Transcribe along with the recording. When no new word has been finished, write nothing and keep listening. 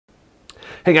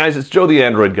Hey guys, it's Joe the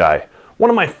Android Guy.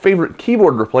 One of my favorite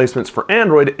keyboard replacements for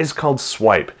Android is called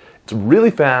Swype. It's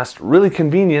really fast, really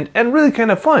convenient, and really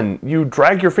kind of fun. You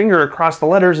drag your finger across the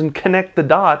letters and connect the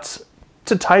dots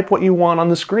to type what you want on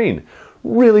the screen.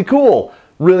 Really cool,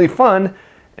 really fun,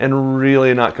 and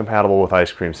really not compatible with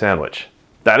Ice Cream Sandwich.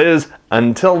 That is,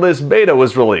 until this beta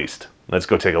was released. Let's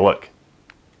go take a look.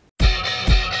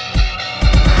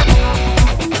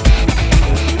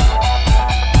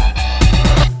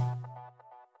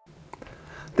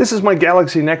 This is my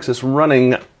Galaxy Nexus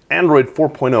running Android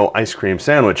 4.0 Ice Cream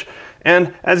Sandwich,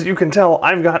 and as you can tell,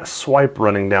 I've got Swype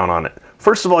running down on it.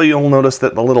 First of all, you'll notice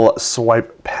that the little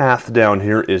swipe path down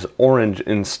here is orange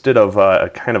instead of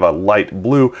a kind of a light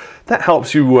blue. That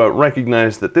helps you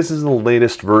recognize that this is the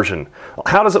latest version.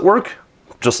 How does it work?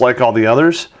 Just like all the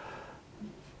others,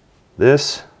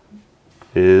 this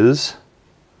is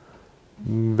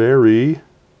very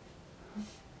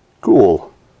cool.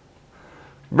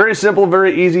 Very simple,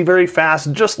 very easy, very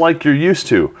fast, just like you're used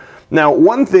to. Now,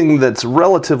 one thing that's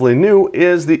relatively new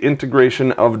is the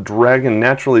integration of Dragon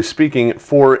Naturally Speaking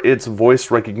for its voice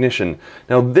recognition.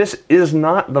 Now, this is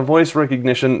not the voice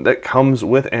recognition that comes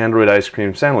with Android Ice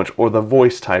Cream Sandwich, or the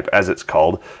voice type as it's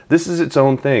called. This is its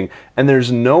own thing, and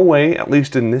there's no way, at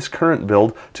least in this current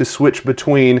build, to switch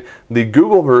between the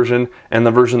Google version and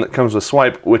the version that comes with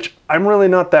Swype, which I'm really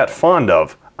not that fond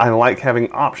of. I like having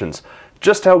options.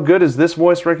 Just how good is this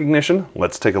voice recognition?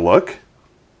 Let's take a look.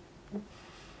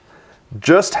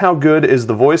 Just how good is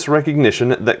the voice recognition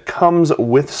that comes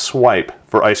with Swype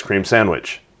for Ice Cream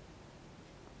Sandwich?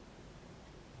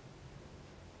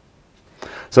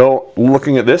 So,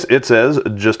 looking at this, it says,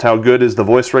 just how good is the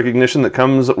voice recognition that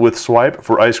comes with Swype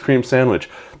for Ice Cream Sandwich?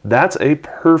 That's a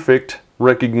perfect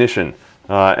recognition.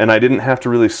 And I didn't have to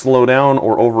really slow down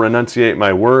or over-enunciate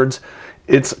my words.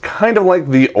 It's kind of like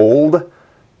the old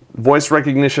voice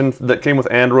recognition that came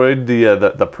with Android,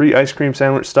 the pre-Ice Cream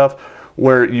Sandwich stuff,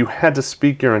 where you had to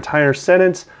speak your entire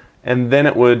sentence and then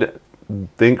it would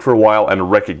think for a while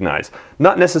and recognize.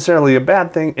 Not necessarily a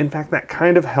bad thing. In fact, that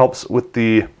kind of helps with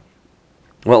the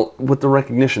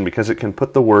recognition, because it can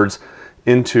put the words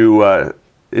into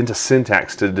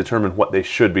syntax to determine what they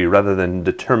should be, rather than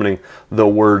determining the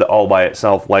word all by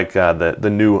itself like the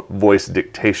new voice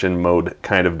dictation mode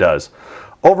kind of does.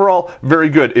 Overall, very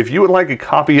good. If you would like a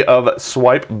copy of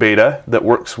Swype Beta that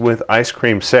works with Ice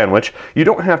Cream Sandwich, you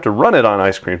don't have to run it on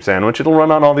Ice Cream Sandwich. It'll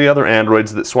run on all the other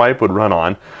Androids that Swype would run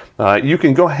on. You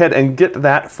can go ahead and get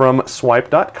that from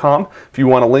swype.com. If you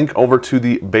want a link over to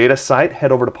the beta site,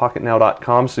 head over to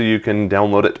pocketnow.com so you can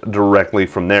download it directly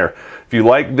from there. If you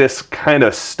like this kind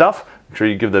of stuff, make sure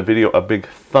you give the video a big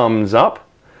thumbs up.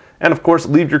 And of course,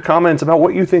 leave your comments about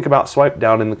what you think about Swype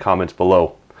down in the comments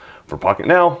below. For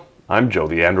Pocketnow, I'm Joe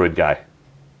the Android Guy.